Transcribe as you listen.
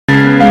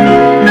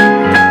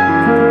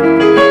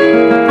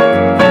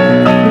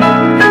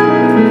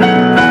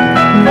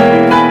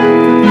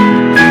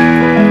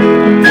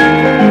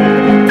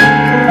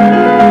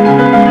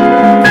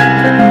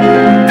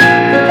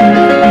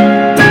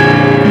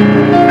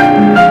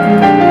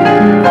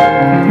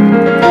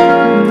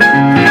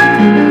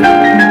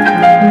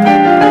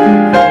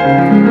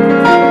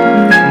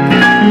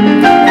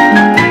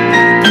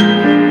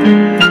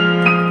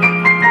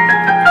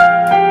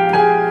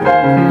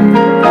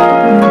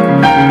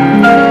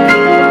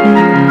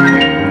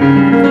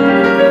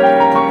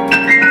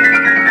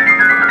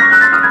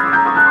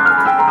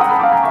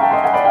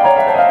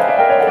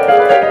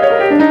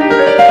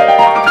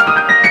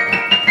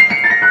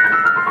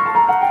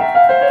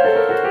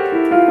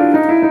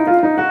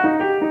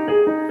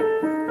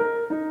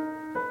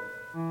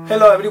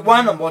Hello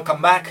everyone and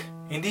welcome back.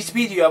 In this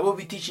video I will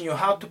be teaching you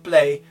how to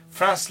play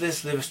Franz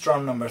Liszt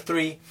Liebestrom No.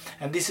 3,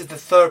 and this is the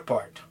third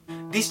part.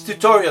 This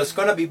tutorial is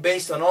going to be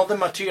based on all the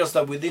materials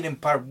that we did in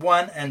part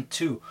 1 and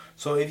 2.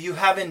 So if you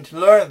haven't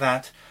learned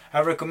that, I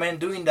recommend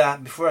doing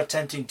that before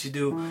attempting to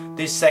do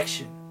this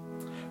section.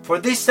 For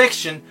this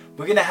section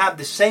we're going to have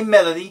the same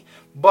melody,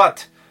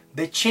 but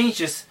the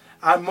changes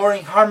are more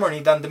in harmony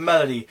than the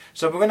melody.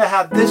 So we're going to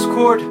have this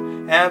chord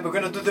and we're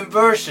going to do the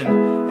inversion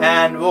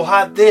and we'll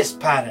have this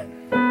pattern.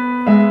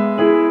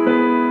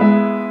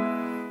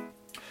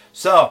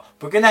 So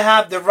we're going to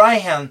have the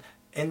right hand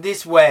in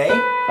this way.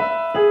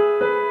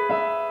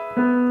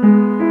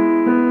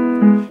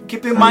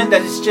 Keep in mind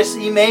that it's just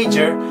E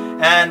major,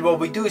 and what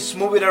we do is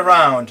move it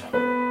around.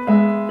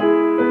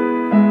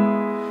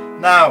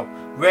 Now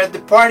we're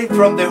departing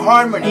from the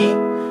harmony,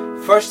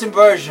 first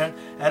inversion,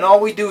 and all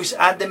we do is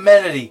add the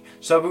melody.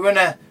 So we're going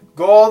to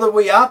go all the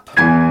way up,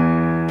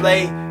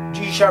 play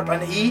G sharp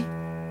and E,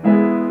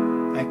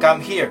 and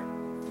come here.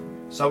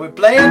 So we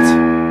play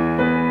it.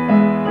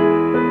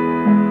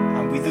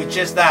 Do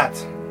just that.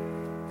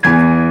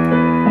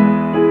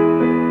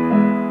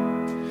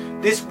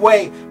 This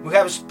way we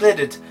have split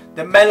it.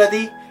 The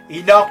melody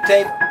in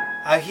octave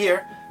are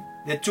here,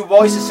 the two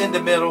voices in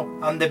the middle,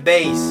 and the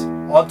bass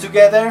all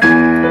together.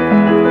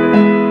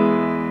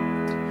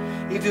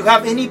 If you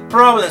have any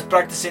problems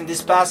practicing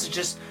these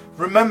passages,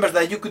 remember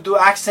that you could do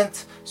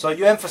accents, so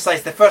you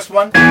emphasize the first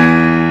one,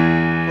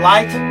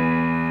 light,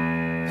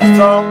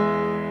 strong,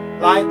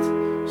 light,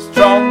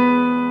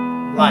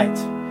 strong, light.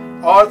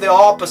 Or the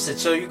opposite,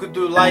 so you could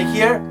do light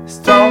here,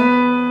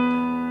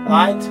 strong,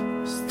 light,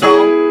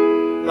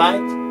 strong,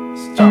 light,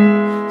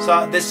 strong.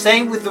 So the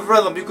same with the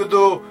rhythm, you could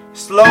do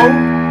slow,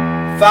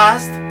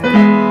 fast,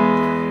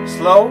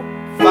 slow,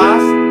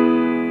 fast,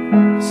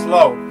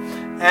 slow,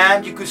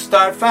 and you could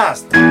start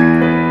fast.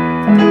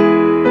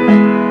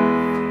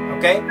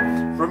 Okay,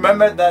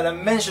 remember that I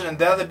mentioned in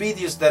the other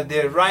videos that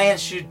the right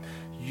hand should,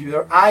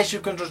 your eyes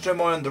should concentrate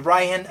more on the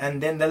right hand and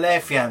then the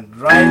left hand,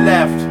 right,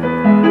 left.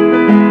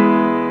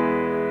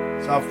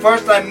 So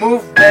first I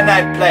move, then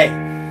I play.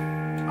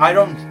 I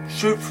don't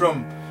shoot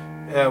from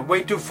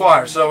way too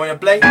far. So when I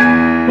play,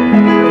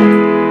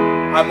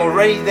 I'm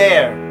already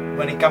there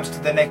when it comes to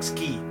the next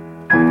key.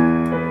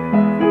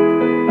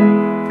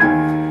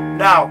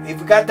 Now, if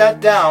we got that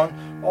down,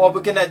 all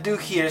we're gonna do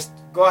here is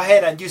go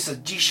ahead and use a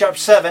G sharp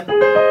 7.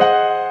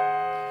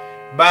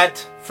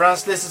 But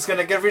Franz Liszt is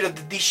gonna get rid of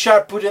the D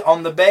sharp, put it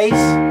on the bass,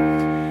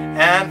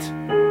 and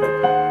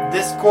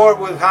this chord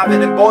we'll have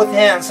it in both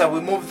hands, and we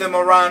move them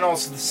around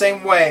also the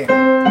same way.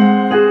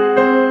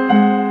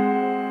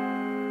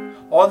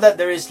 All that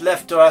there is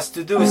left to us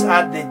to do is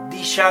add the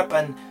D sharp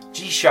and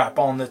G sharp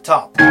on the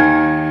top.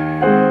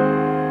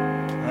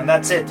 And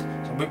that's it.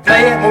 So we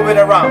play it, move it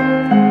around.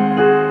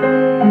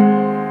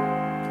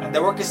 And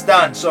the work is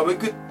done. So we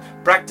could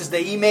practice the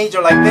E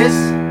major like this,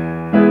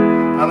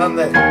 and then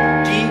the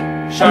G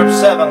sharp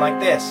 7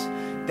 like this.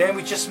 Then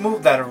we just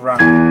move that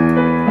around.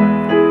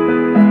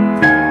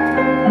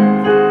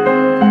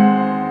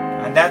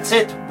 And that's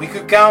it. We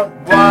could count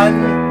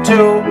 1,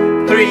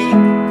 2, 3,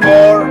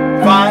 4,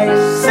 5,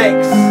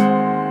 6,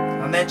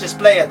 and then just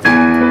play it.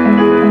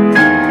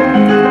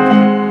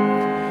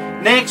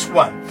 Next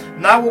one.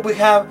 Now what we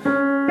have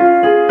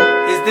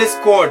is this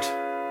chord.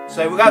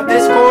 So if we got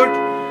this chord,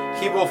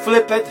 he will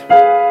flip it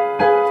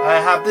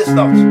and have this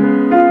note.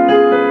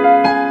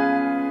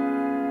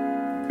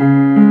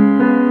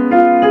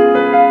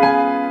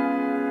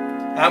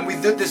 And we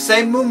do the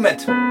same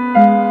movement,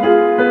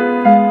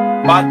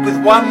 but with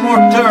one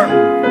more turn.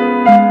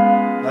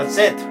 That's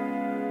it.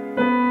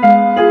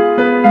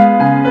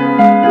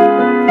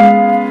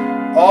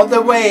 All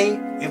the way,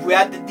 if we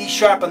add the D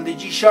sharp and the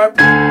G sharp.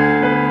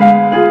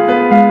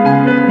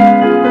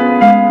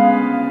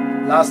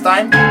 Last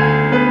time.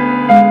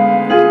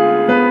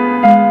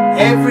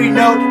 Every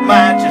note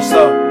matches,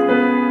 so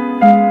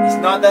it's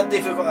not that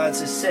difficult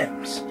as it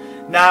seems.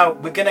 Now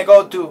we're gonna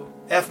go to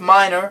F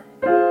minor.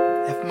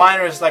 F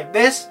minor is like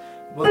this.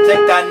 We'll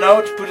take that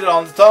note, put it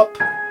on the top,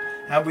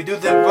 and we do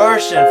the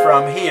inversion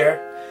from here,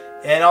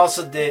 and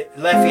also the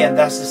left hand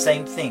does the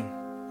same thing.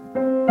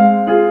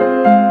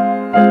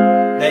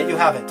 There you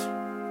have it.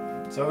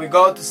 So we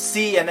go to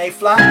C and A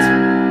flat.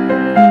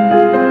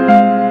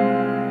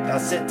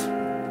 That's it.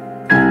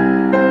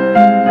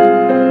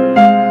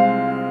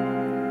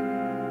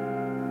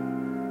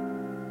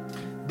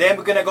 Then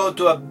we're gonna go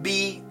to a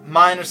B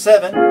minor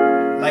 7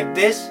 like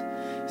this.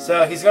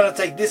 So he's gonna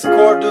take this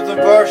chord, do the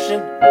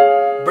inversion,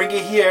 bring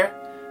it here,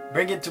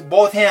 bring it to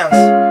both hands,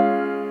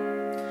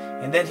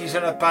 and then he's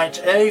gonna punch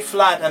A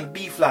flat and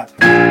B flat.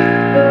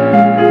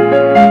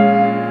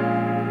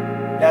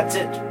 That's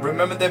it.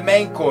 Remember the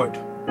main chord.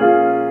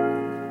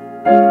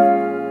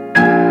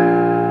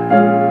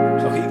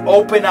 So he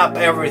opened up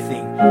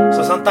everything.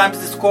 So sometimes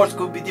this chord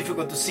could be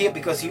difficult to see it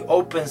because he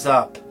opens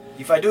up.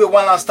 If I do it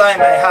one last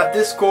time, I have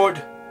this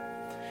chord.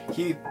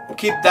 He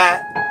keep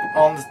that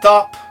on the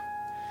top.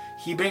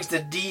 He brings the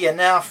D and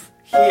F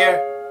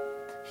here.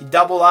 He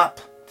double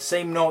up,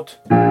 same note,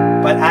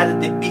 but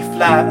added the B flat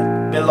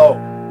flat below.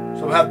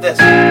 So we have this.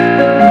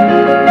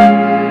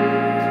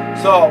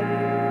 So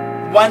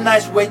one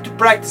nice way to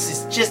practice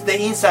is just the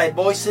inside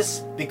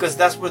voices, because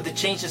that's where the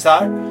changes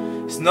are.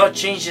 It's not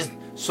changing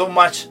so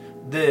much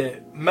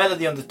the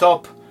melody on the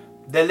top,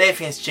 the left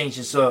hand's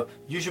changing. So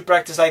you should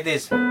practice like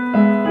this.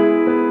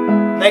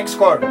 Next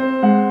chord,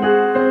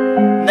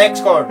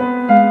 next chord,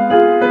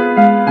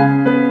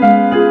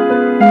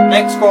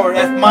 next chord,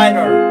 F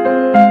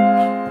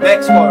minor,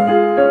 next chord,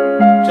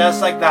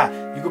 just like that.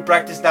 You could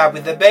practice that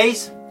with the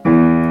bass. F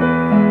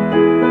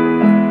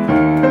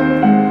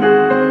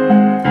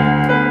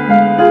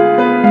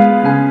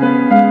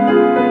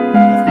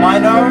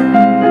minor.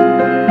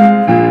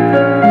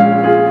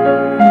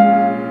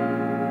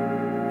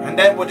 And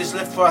then what is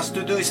left for us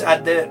to do is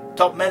add the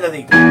top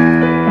melody.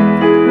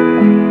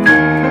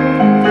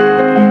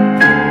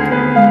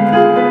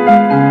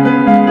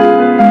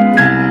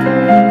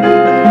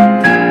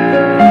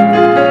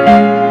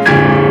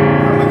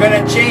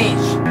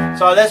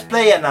 So let's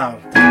play it now.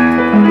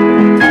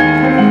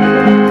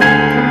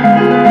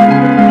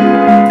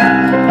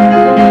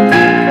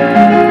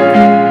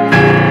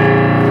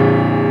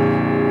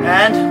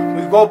 And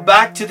we go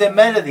back to the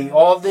melody.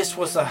 All this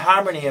was a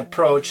harmony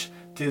approach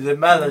to the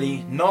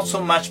melody, not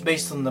so much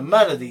based on the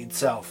melody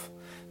itself.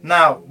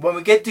 Now, when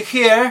we get to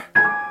here,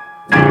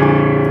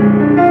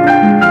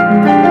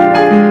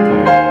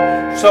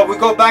 so we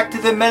go back to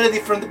the melody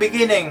from the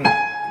beginning.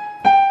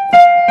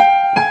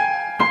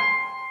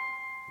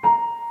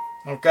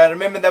 Okay,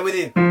 remember that we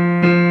did.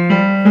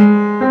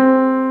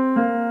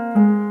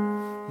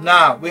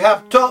 Now we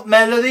have top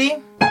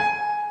melody.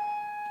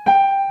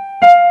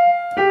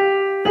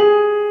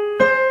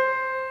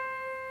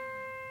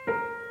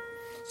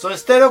 So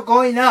instead of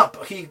going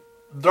up, he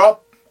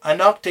dropped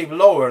an octave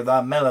lower,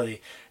 that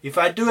melody. If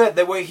I do it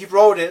the way he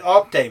wrote it,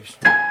 octaves.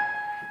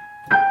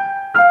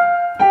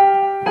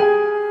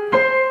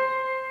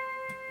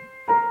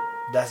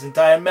 That's the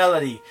entire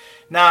melody.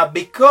 Now,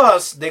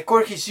 because the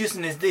chord he's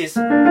using is this,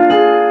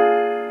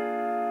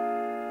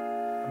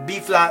 B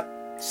flat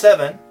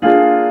 7,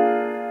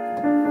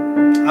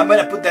 I'm going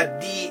to put that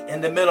D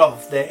in the middle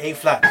of the A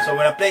flat. So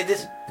when I play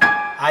this,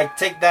 I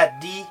take that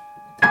D,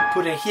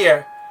 put it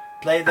here,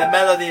 play the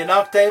melody in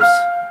octaves.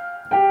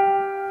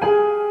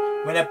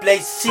 When I play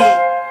C,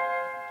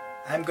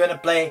 I'm going to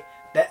play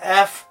the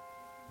F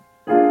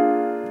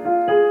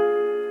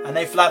and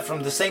A flat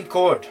from the same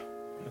chord,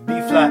 B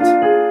flat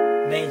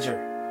major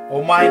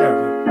or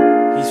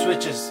minor. He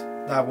switches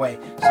that way.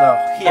 So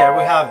here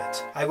we have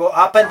it. I go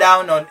up and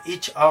down on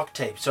each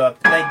octave. So I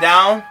play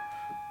down,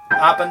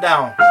 up and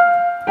down.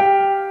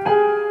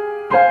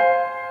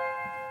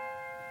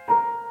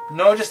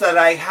 Notice that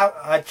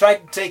I try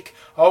to take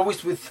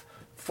always with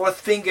fourth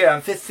finger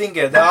and fifth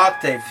finger the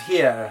octave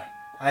here.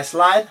 I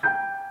slide,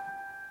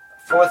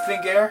 fourth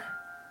finger,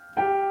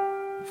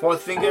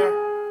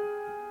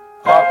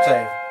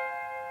 octave,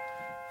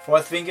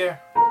 fourth finger.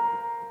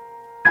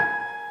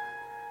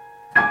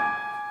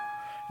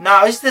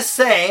 Now it's the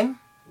same,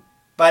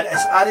 but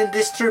it's adding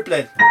this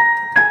triplet.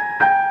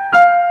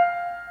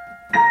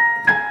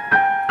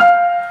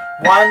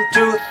 1,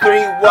 2,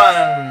 3,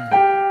 1.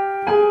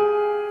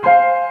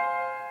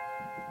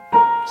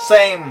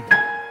 Same.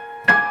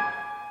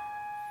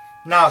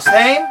 Now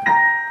same,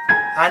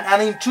 and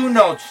adding 2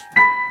 notes.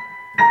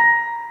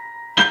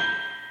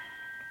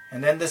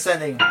 And then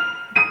descending.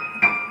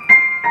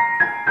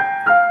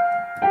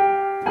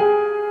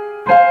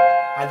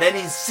 And then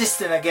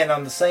insisting again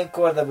on the same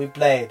chord that we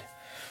played.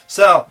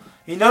 So,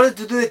 in order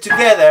to do it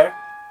together,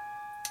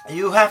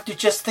 you have to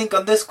just think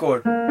on this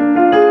chord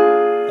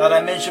that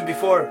I mentioned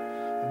before,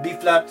 B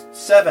flat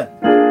 7.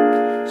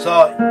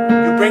 So,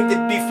 you bring the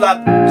B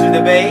flat to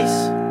the bass,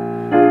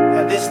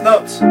 and these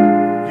notes,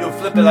 you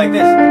flip it like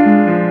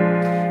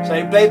this. So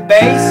you play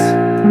bass,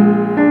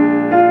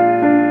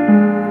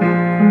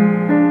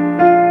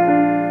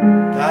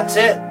 that's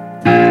it.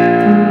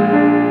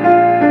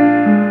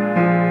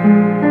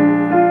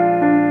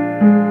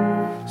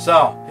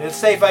 So, let's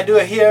say if I do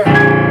it here,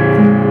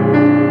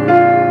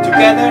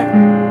 together,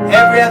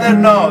 every other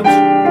note.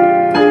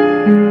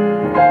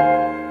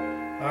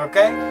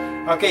 Okay?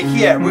 Okay,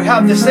 here, we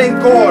have the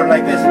same chord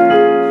like this,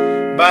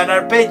 but an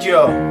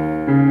arpeggio.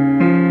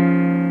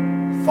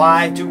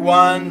 5 to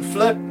 1,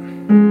 flip.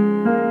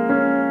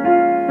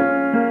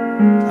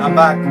 I'm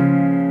back.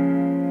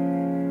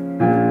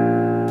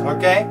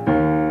 Okay?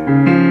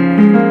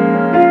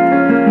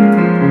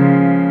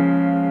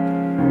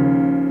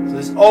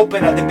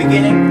 Open at the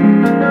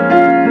beginning,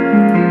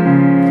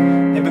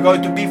 then we go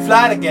to B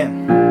flat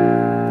again,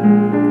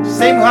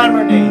 same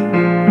harmony,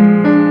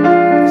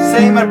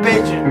 same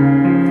arpeggio,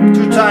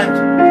 2 times,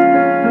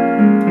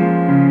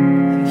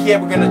 and here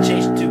we're gonna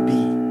change to B.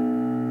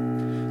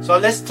 So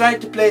let's try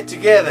to play it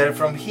together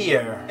from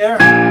here.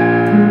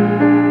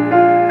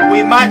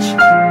 We match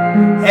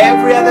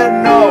every other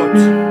note,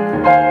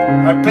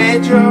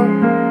 arpeggio,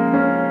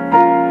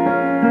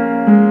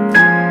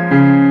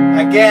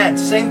 again,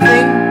 same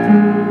thing.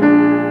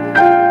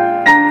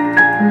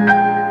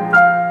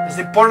 It's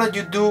important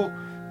you do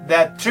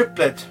that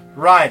triplet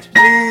right.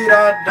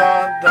 Da,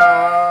 da,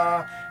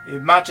 da.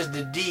 It matches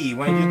the D.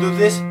 When you do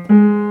this,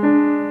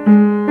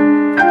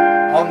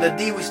 on the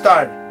D we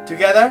start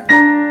together,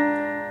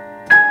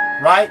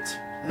 right,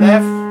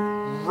 left,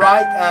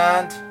 right,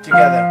 and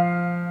together.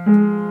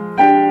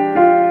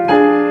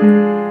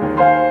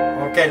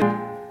 Okay,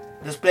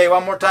 let's play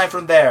one more time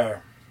from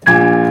there.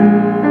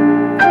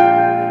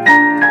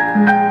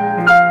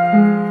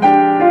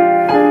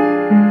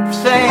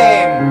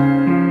 Same.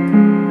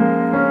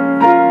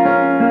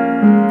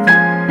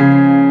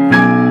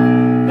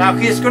 Now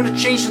he's going to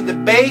change to the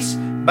bass,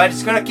 but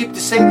it's going to keep the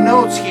same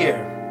notes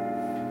here.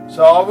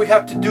 So all we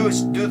have to do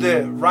is do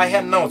the right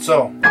hand note.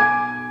 So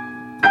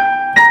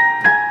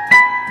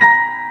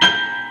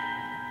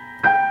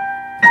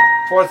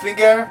fourth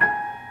finger,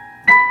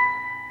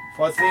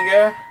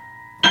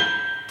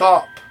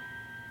 top,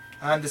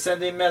 and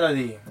descending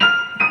melody.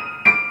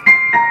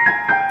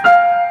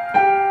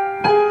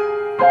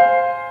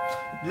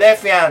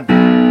 Left hand.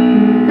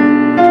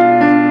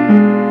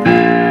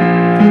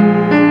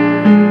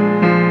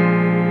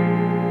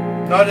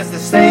 Notice the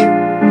same,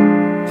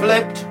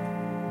 flipped,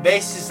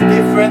 bass is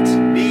different,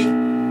 B.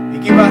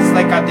 It gives us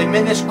like a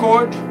diminished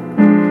chord,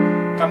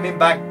 coming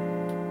back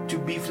to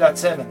B flat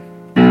 7.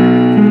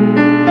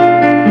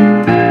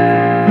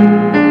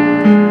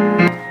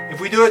 If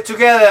we do it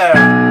together,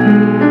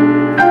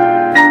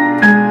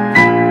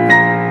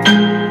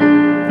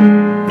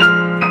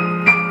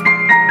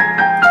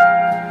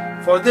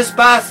 for this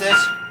passage,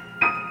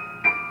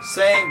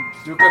 same,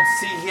 you can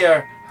see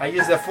here, I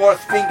use the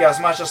fourth finger as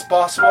much as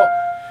possible.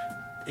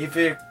 If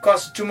it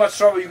causes too much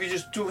trouble, you can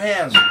use two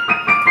hands.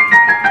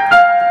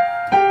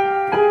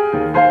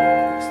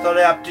 It's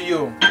totally up to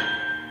you.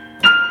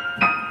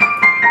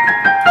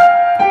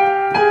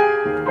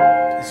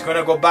 It's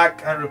gonna go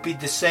back and repeat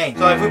the same.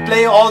 So if we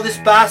play all this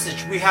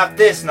passage, we have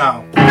this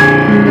now.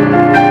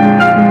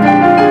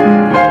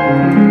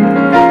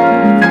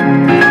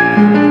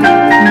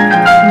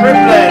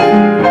 Triplet.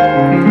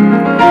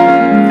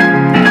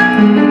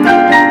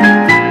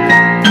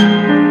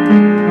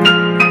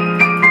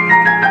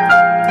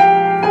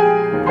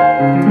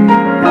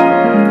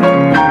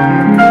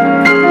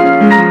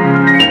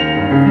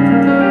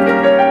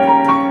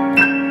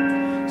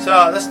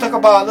 Let's talk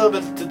about a little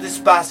bit to this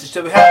passage.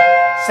 So we have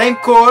same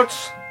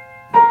chords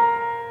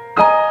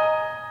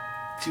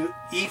to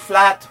E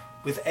flat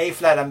with A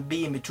flat and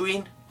B in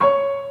between.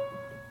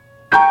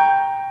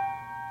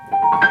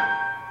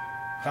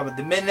 Have a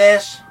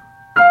diminish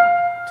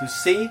to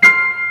C,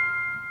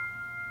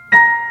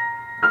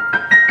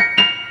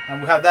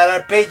 and we have that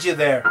arpeggio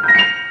there.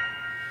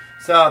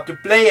 So to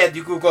play it,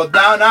 you could go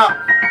down, up,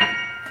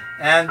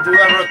 and do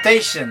a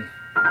rotation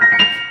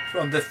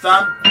from the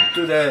thumb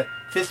to the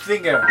fifth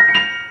finger.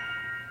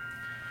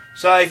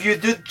 So if you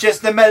do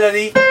just the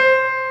melody,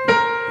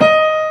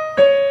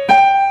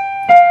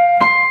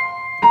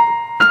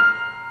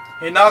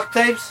 in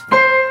octaves,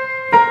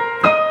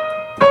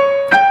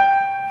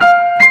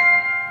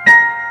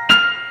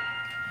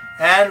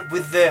 and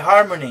with the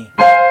harmony,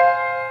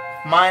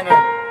 minor,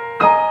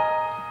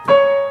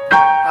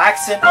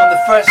 accent on the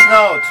first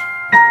note.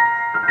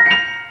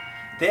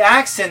 The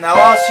accent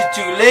allows you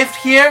to lift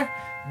here,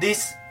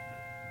 this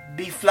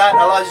B flat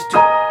allows you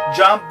to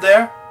jump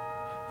there.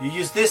 You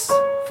use this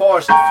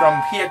force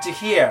from here to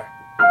here.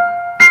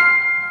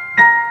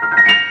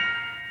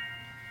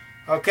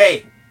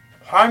 Okay,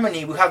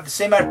 harmony, we have the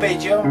same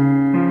arpeggio.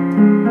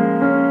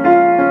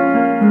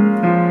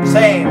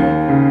 Same.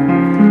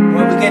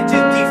 When we get to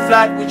D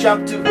flat, we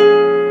jump to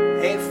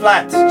A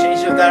flat,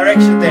 change the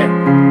direction there.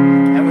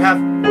 And we have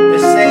the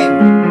same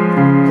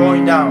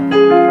going down.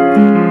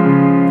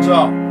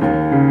 So,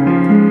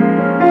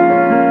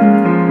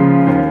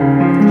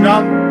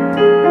 jump.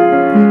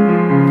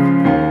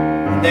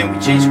 Then we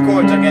change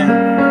chords again.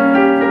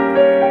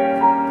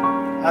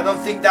 I don't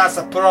think that's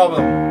a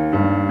problem,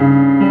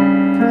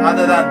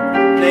 other than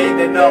playing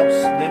the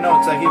notes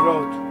that he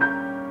wrote.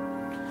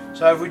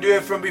 So if we do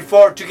it from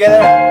before,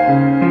 together,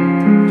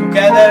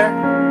 together,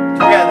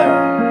 together,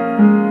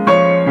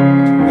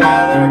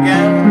 together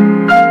again.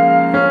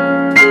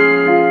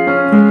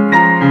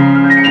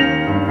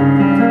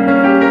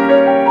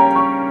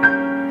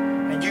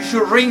 And you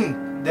should ring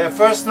the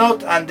first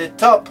note and the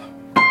top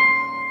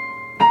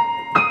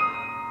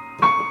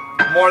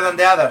more than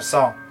the other,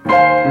 so.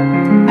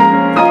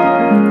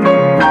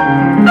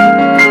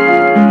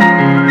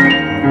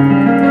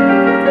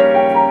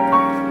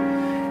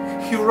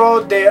 He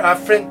wrote the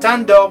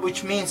affrentando,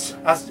 which means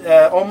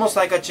almost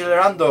like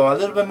accelerando, a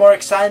little bit more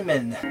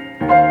excitement.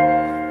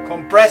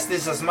 Compress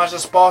this as much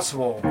as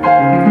possible.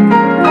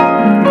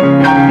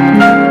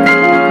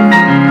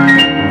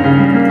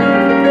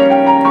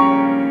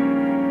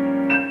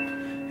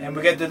 And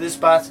we get to this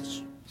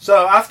passage.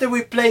 So after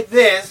we play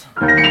this,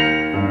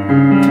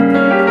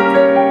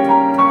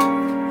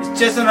 it's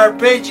just an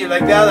arpeggio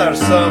like the others.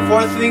 So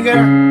fourth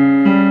finger,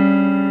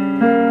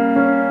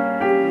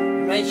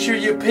 make sure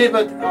you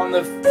pivot on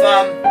the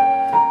thumb.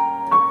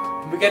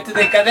 We get to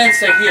the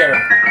cadenza here.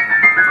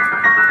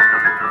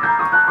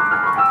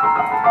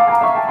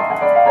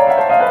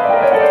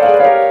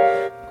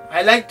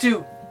 I like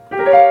to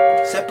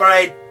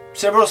separate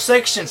several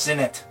sections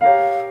in it.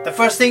 The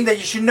first thing that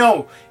you should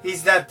know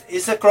is that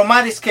it's a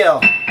chromatic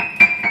scale.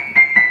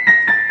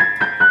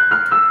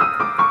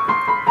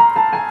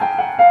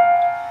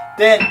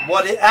 Then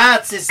what it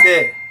adds is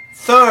the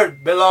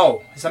third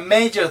below. It's a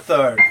major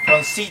third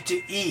from C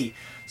to E.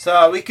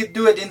 So we could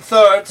do it in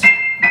thirds.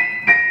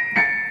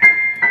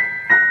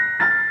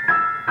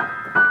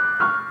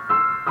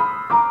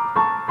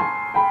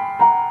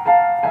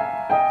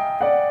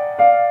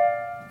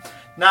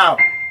 Now,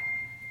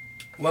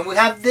 when we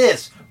have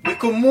this, we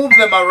could move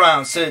them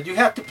around. So you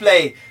have to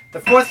play the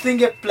fourth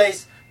finger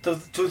plays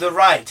to the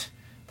right,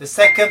 the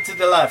second to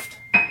the left,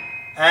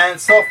 and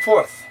so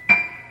forth.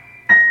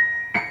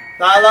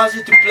 That allows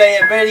you to play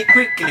it very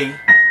quickly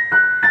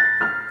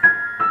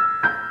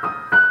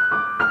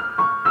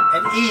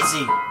and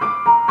easy.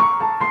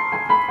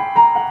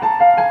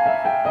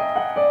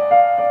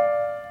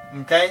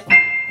 Okay?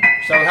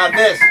 So we have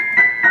this.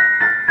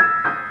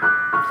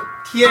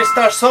 Here it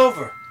starts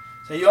over.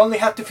 So you only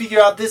have to figure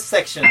out this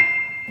section.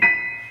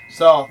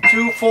 So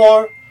 2,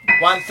 4,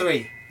 1,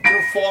 3.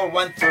 2, 4,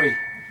 1, 3.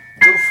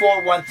 2,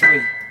 4, 1,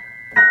 3.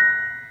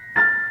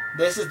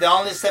 This is the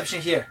only exception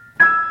here.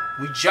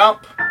 We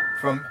jump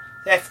from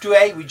F to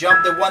A, we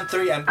jump the 1,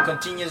 3 and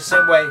continue the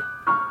same way.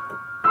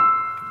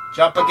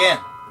 Jump again.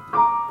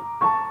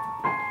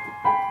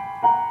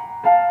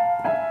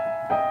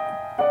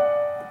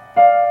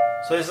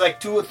 So it's like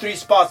 2 or 3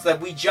 spots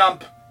that we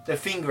jump the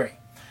fingering.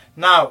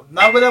 Now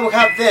that we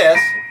have this,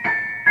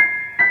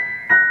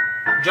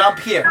 jump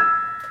here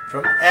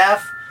from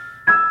F,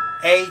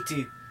 A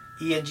to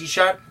E and G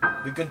sharp.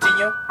 We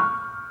continue.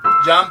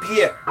 Jump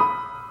here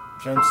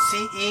from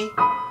C, E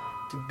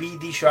to B,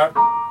 D sharp.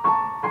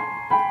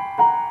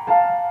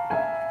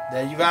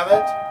 There you have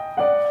it.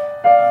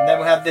 And then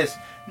we have this.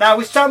 Now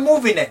we start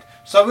moving it.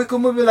 So we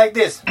can move it like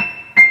this.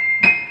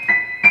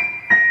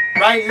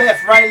 Right,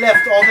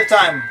 left all the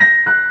time.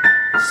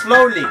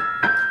 Slowly.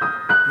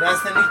 It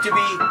doesn't need to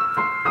be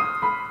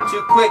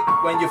too quick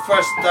when you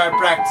first start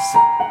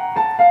practicing.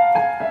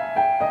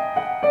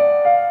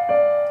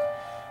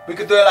 We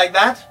could do it like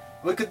that.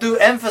 We could do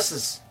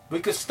emphasis. We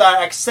could start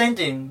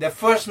accenting the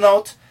first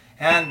note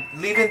and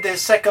leaving the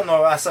second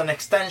note as an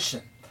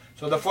extension.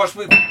 So the force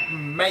we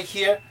make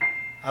here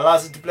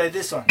allows it to play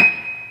this one.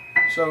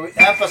 So we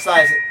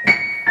emphasize it.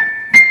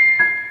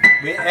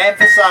 We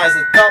emphasize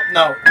the top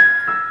note.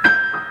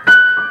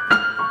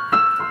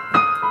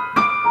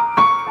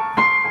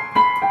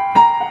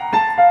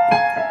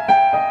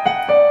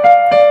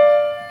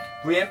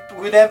 We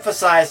would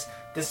emphasize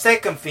the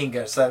second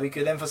finger, so we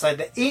could emphasize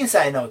the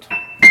inside note.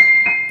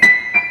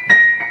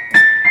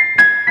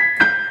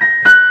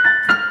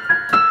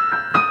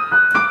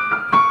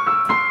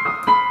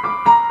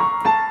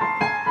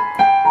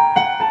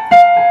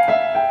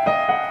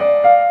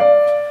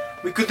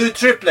 We could do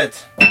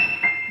triplet.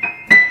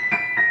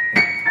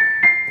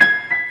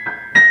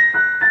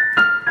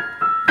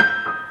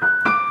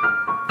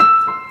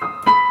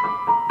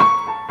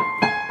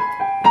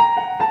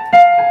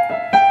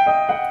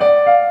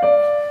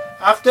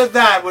 After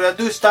that, what I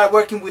do is start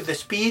working with the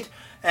speed,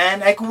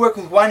 and I could work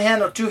with one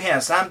hand or two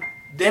hands. I'm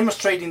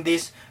demonstrating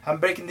this. I'm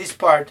breaking this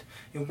part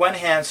in one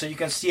hand so you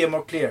can see it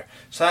more clear.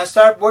 So I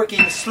start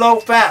working slow,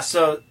 fast.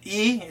 So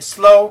E,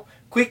 slow,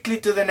 quickly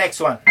to the next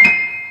one.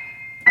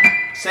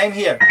 Same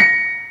here.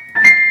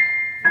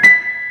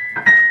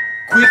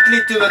 Quickly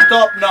to the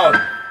top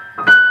note.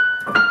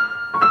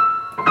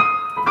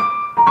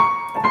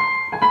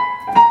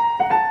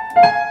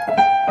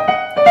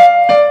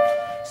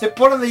 It's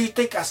important that you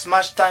take as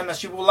much time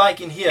as you would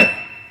like in here.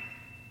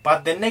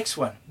 But the next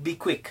one, be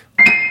quick.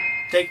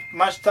 Take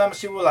much time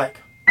as you would like.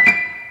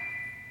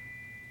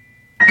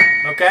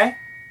 Okay?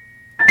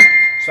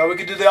 So we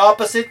could do the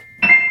opposite.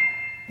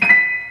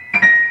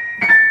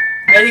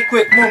 Very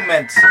quick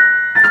movements.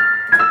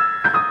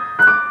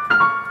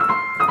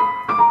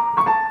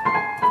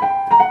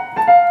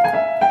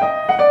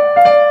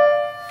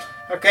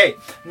 Okay,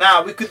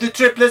 now we could do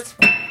triplets.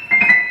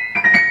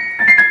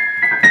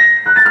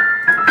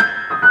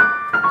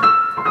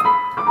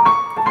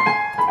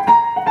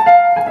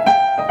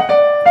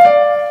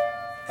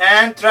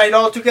 And try it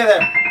all together.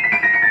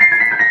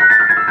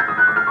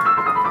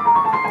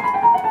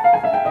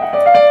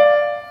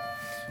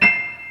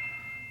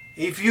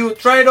 If you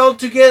try it all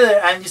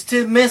together and you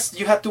still miss,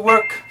 you have to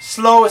work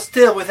slow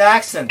still with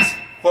accents.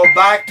 Go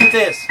back to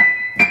this.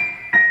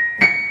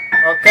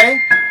 Okay?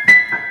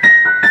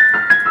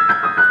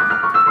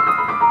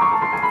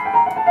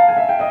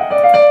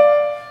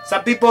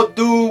 Some people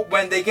do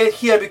when they get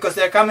here because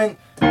they're coming,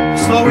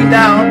 slowing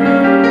down.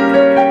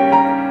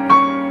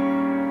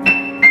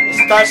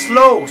 Start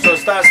slow, so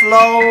start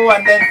slow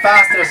and then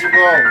faster as you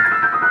go.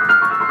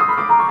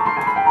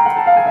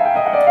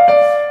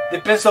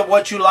 Depends on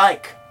what you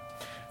like.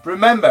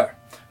 Remember,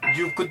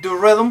 you could do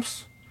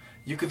rhythms,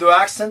 you could do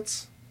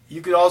accents, you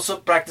could also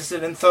practice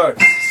it in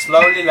thirds,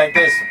 slowly like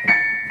this.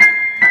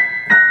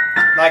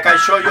 Like I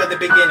showed you at the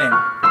beginning.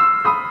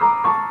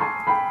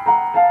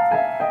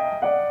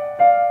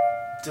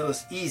 Till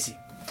it's easy.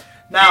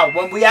 Now,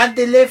 when we add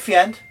the left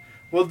hand,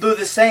 we'll do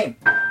the same.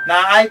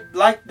 Now, I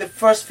like the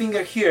first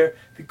finger here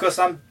because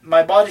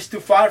my body's too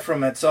far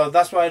from it, so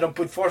that's why I don't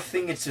put fourth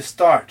fingers to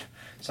start.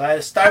 So I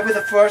start with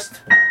the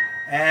first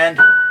and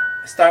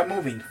start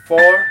moving.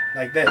 4,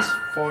 like this.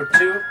 4,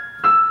 2.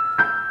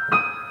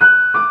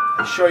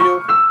 I show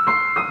you,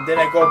 and then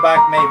I go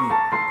back maybe.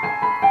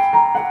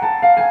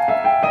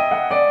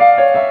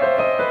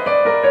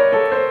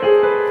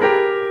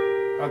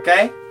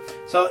 Okay?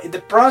 So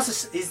the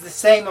process is the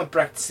same on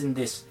practicing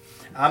this.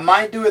 I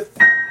might do it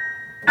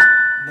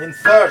in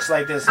thirds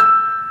like this.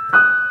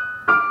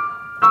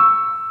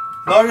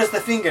 Notice the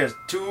fingers.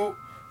 2,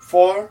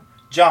 4,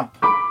 jump.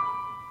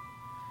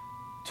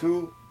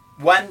 2,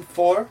 1,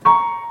 4.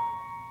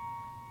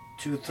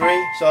 2,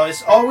 3. So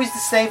it's always the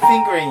same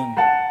fingering.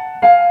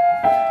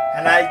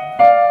 And I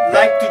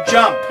like to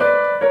jump.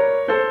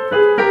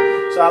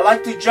 So I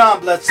like to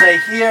jump. Let's say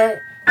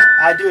here,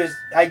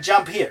 I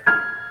jump here.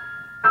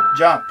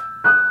 Jump.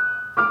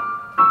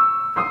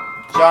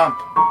 Jump.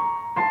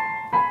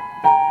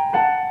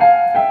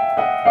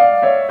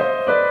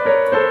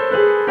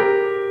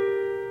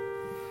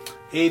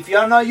 If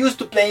you're not used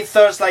to playing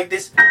thirds like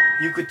this,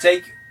 you could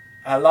take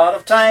a lot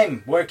of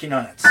time working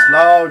on it.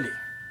 Slowly.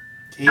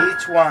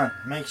 Each one.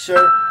 Make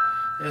sure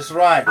it's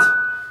right.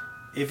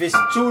 If it's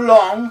too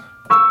long,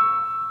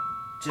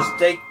 just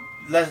take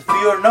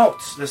fewer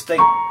notes. Let's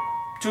take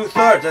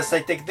 2/3. Let's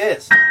say take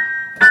this.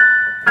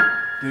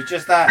 Do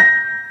just that.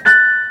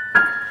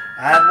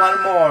 Add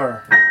one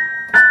more.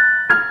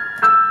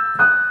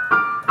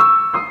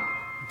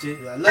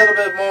 A little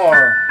bit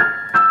more.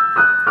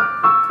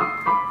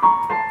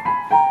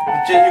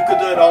 Until you could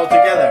do it all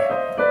together.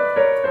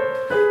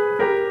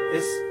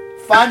 It's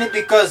funny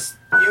because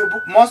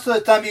most of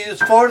the time you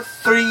use 4,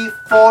 3,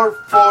 4,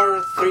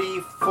 4,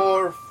 3,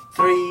 4,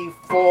 3,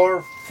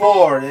 4,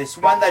 4. There's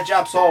one that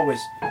jumps always.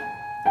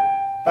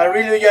 But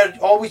really you're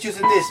always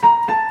using this.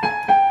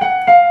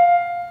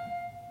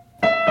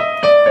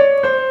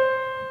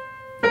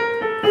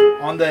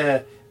 On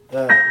the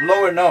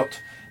lower note.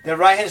 The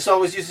right hand is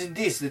always using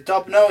this. The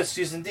top note is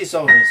using this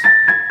always.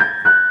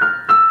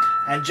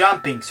 And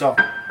jumping, so.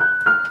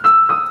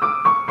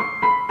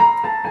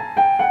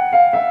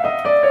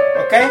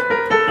 Okay?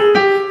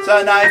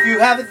 So now if you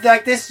have it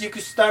like this, you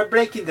can start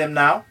breaking them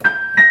now.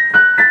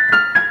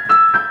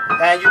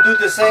 And you do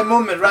the same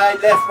movement, right,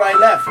 left, right,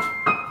 left.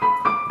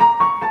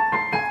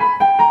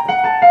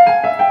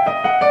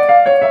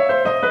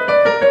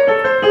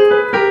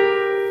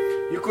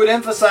 You could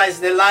emphasize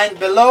the line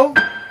below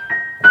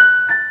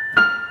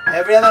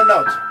every other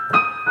note.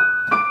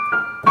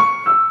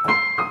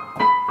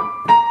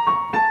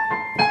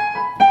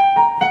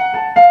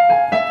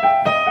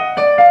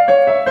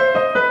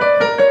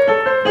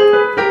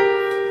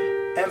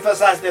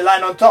 Emphasize the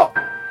line on top.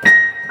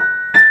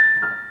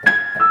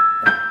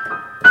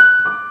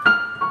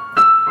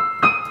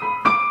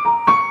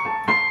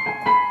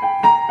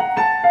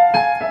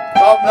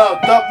 Top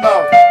note, top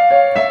note.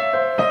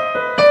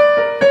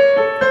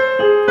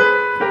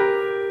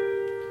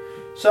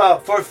 So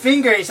for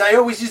fingers, I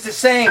always use the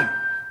same.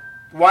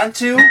 1,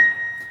 2,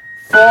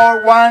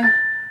 4, 1,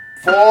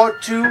 4,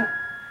 2,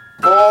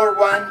 4,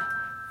 1,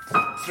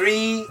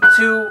 3,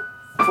 2,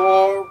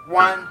 4,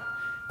 1,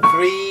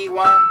 3,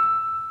 1,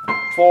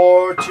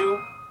 4, 2,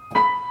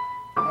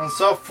 and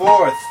so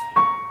forth.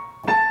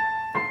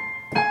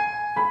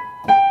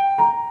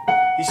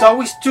 It's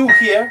always 2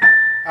 here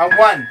and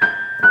 1.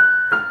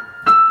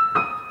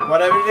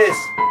 Whatever it is,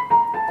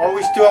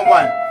 always 2 and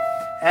 1.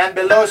 And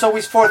below is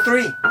always 4,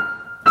 3.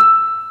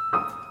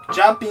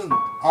 Jumping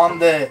on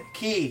the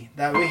key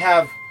that we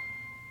have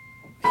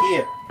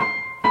here.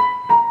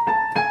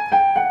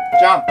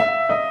 Jump.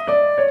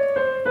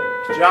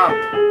 Jump.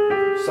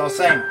 So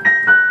same.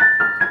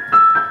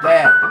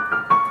 There.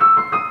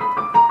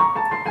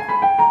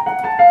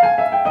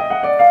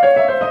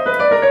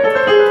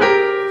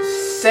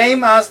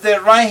 Same as the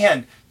right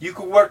hand. You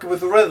could work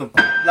with the rhythm.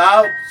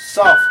 Loud,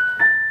 soft.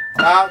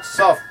 Loud,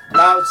 soft.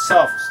 Loud,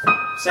 soft.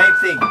 Same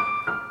thing.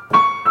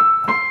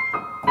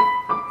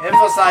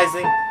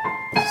 Emphasizing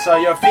so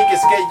your fingers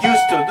get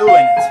used to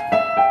doing it.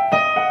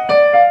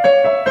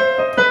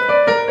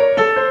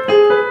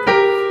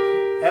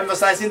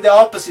 Emphasizing the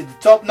opposite, the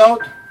top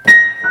note.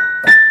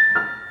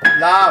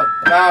 Loud,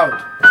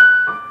 loud.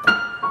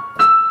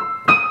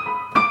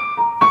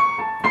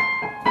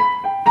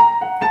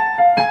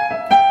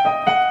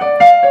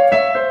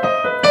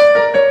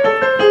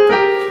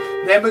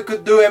 Then we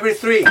could do every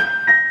 3.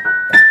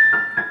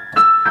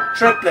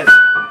 Triplet.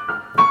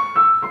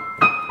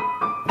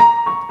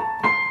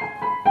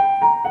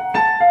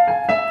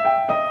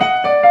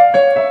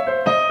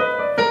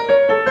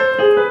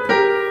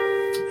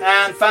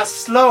 And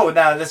fast, slow.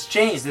 Now let's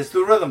change. Let's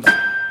do rhythms.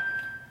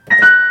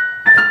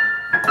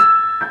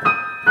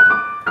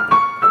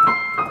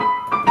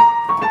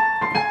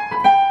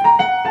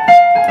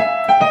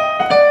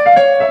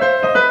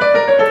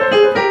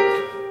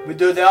 We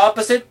do the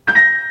opposite.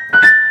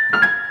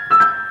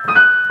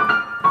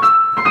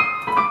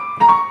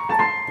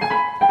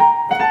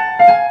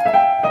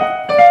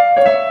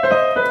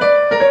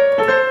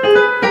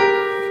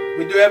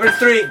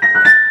 3.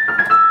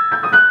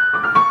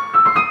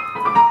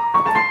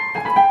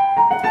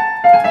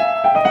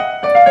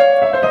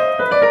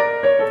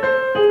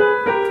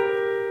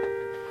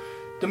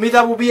 To me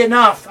that will be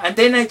enough, and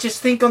then I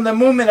just think on the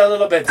movement a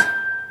little bit.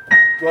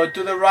 Go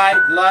to the right,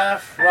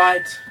 left,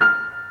 right.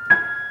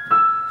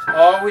 It's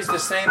always the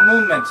same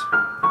movement.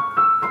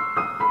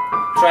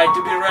 Try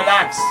to be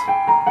relaxed.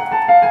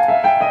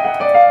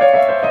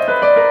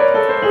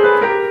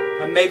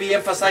 And maybe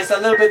emphasize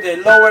a little bit the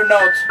lower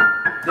note,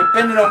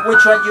 depending on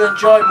which one you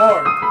enjoy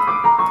more.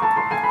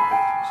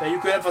 So you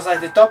could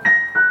emphasize the top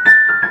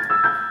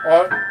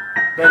or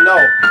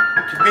below.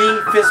 To me,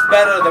 it feels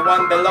better the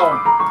one below.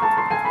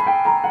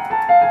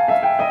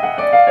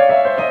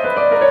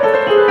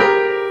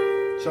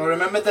 So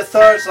remember the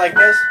thirds like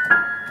this.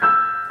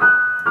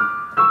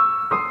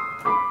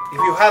 If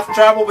you have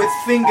trouble with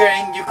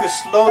fingering, you could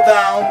slow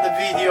down the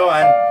video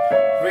and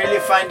really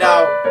find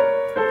out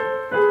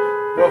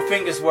what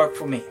fingers work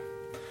for me.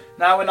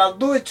 Now when I'll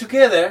do it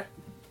together,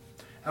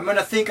 I'm going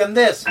to think on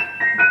this.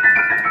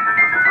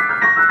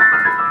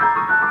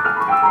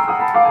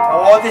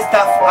 All this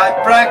stuff I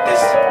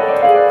practice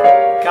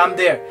come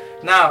there.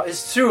 Now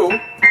it's true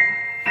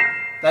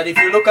that if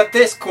you look at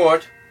this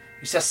chord,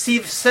 it's a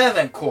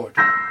C7 chord.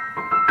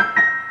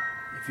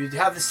 If you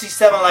have the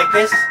C7 like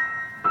this,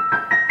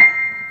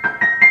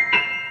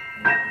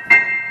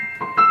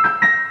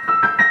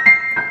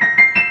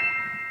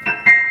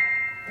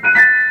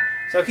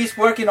 so he's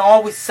working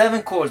all with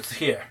 7 chords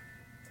here,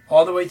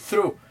 all the way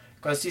through,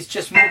 because he's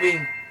just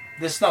moving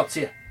these notes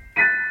here.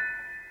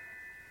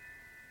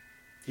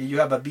 Here you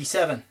have a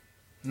B7.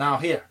 Now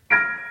here,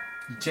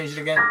 you change it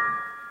again.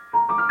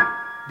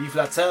 B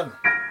flat 7.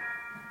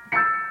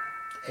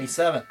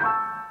 A7.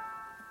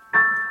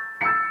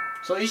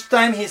 So each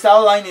time he's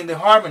outlining the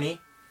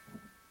harmony,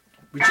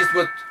 which is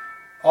what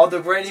all the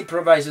great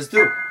improvisers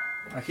do.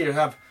 Now here you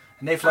have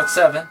an A flat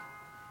 7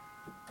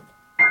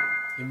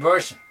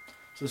 inversion.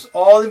 So it's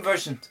all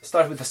inversion.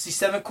 Start with a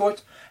C7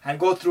 chord and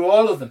go through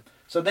all of them.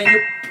 So then you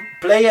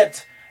play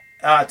it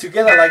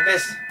together like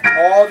this,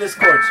 all these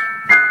chords.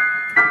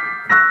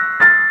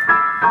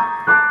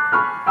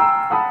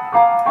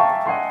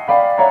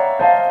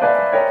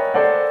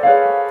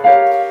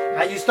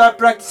 And you start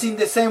practicing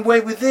the same way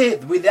with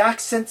it, with the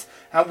accents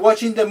and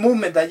watching the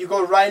movement that you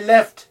go right,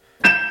 left.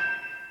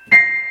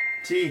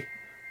 See,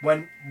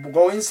 when we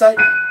go inside,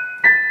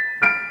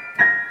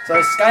 so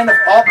it's kind of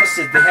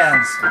opposite the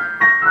hands.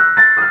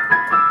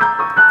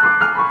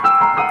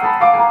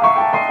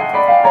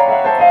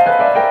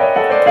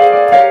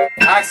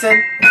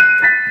 Accent,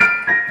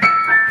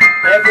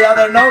 every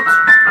other note.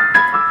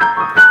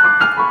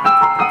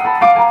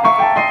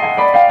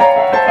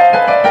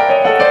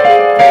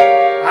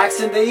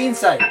 Accent the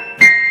inside.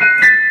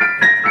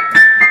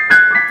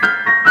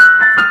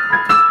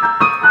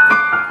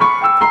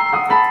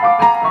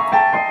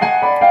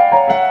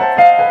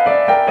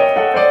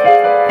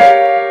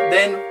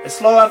 Then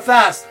slow and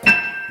fast.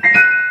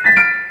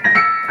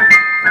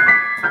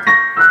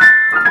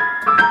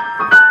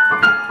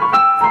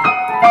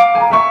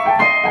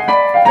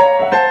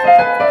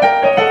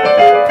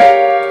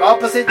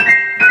 Opposite.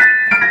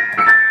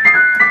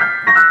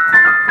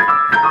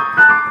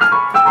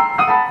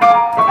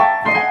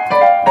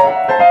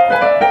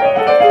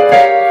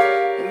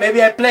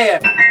 Maybe I play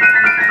it.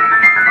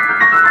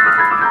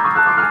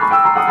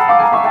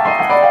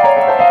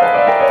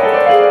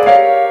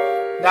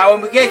 Now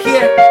when we get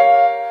here,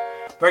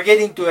 we're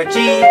getting to a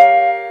G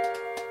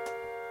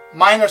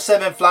minor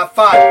 7 flat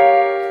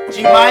 5.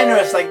 G minor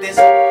is like this.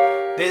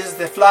 This is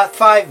the flat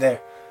 5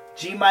 there.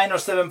 G minor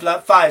 7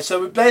 flat 5. So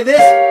we play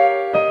this.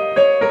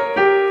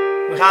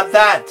 We have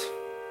that.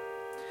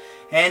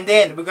 And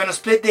then we're going to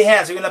split the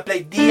hands. We're going to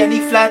play D and E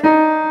flat.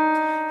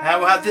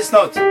 And we have this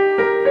note.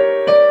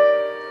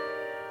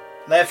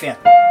 Left hand.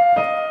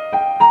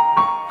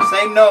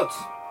 Same notes.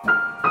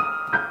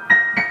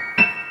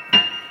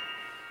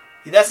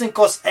 It doesn't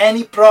cause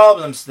any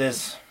problems,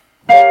 this.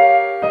 It's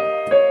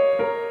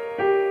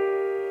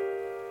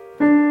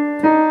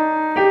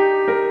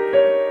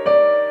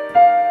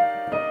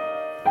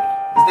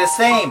the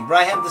same.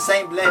 Right hand the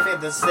same, left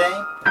hand the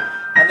same.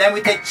 And then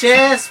we take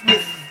chest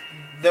with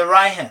the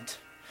right hand.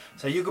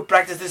 So you could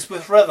practice this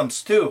with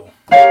rhythms too.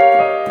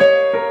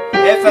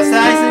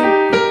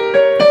 Emphasizing.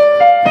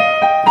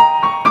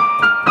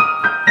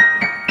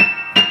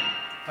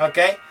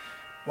 Okay,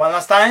 one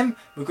last time,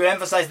 we could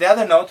emphasize the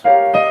other note.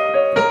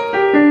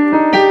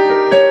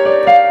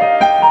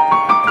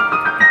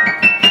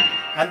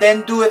 And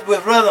then do it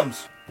with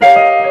rhythms.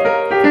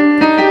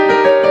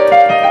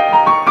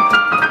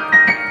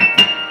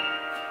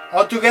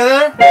 All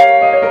together.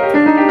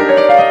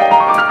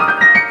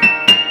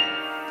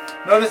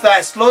 Notice that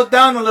I slowed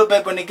down a little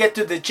bit when you get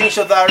to the change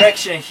of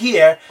direction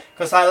here,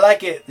 because I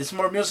like it, it's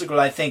more musical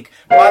I think.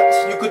 But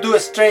you could do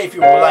it straight if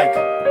you would like.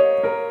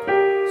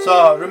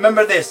 So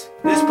remember this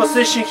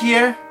position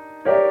here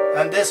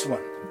and this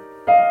one.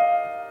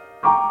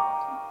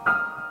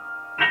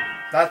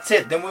 That's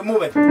it, then we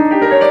move it.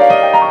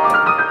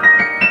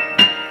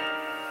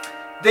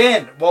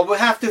 Then what we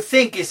have to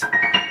think is,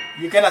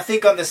 you're gonna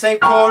think on the same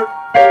chord,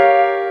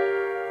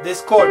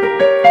 this chord,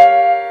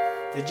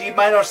 the G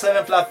minor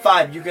 7 flat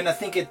 5. You're gonna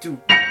think it to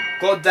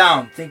go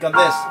down. Think on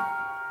this.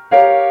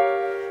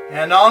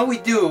 And all we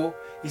do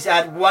is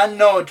add one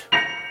note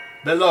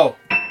below.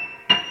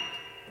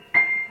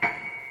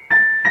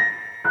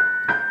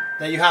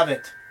 There you have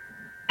it.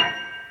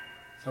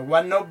 So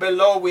one note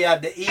below, we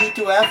add the E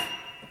to F,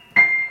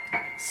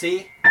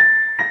 C,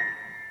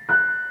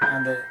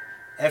 and the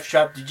F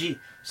sharp to G.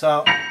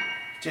 So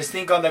just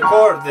think on the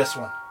chord, this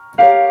one.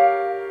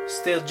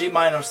 Still G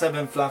minor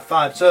 7 flat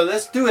 5. So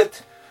let's do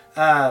it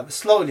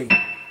slowly.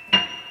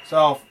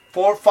 So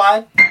 4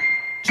 5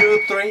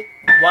 2 3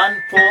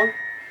 1 4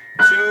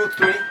 2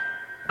 3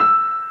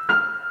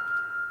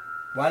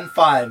 1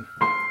 5,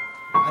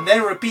 and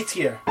then repeat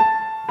here.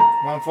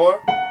 1 4.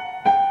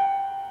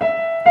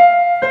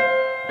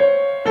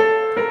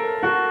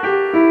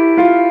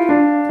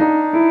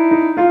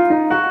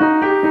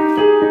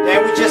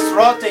 Then we just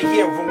rotate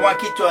here from one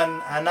key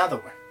to another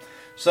one.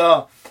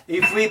 So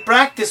if we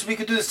practice, we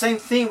could do the same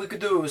thing. We could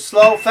do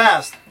slow,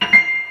 fast.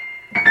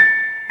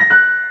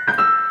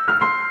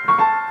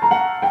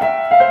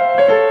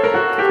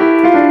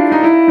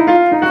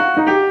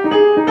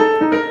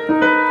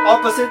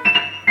 Opposite.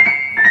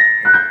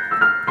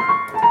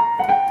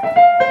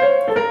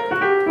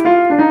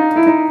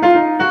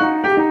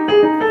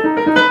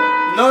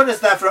 Notice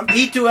that from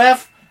E to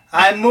F,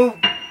 I move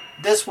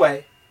this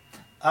way.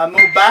 I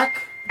move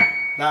back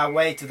that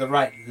way to the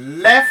right.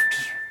 Left,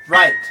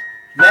 right,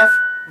 left,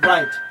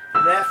 right,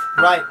 left,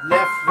 right,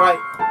 left, right.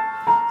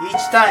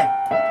 Each time.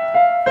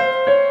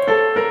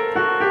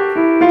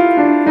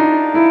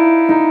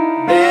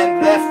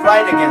 Then left,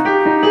 right again.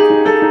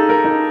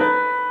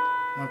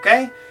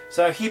 Okay?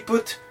 So he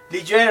put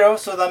ligero,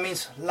 so that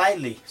means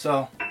lightly.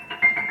 So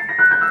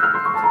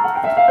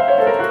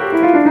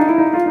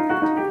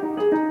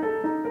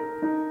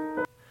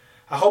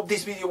I hope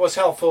this video was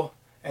helpful,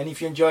 and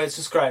if you enjoyed,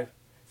 subscribe.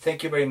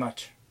 Thank you very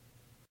much.